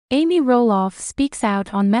Amy Roloff speaks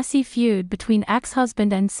out on messy feud between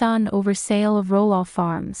ex-husband and son over sale of Roloff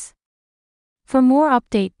Farms. For more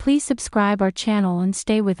update, please subscribe our channel and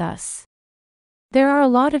stay with us. There are a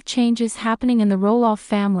lot of changes happening in the Roloff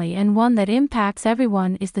family, and one that impacts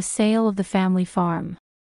everyone is the sale of the family farm.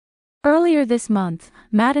 Earlier this month,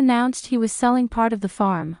 Matt announced he was selling part of the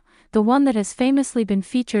farm, the one that has famously been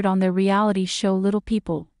featured on their reality show Little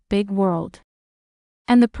People, Big World.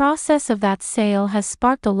 And the process of that sale has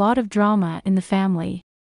sparked a lot of drama in the family.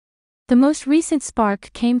 The most recent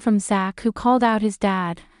spark came from Zach, who called out his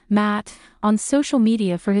dad, Matt, on social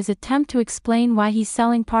media for his attempt to explain why he's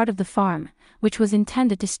selling part of the farm, which was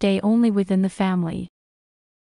intended to stay only within the family.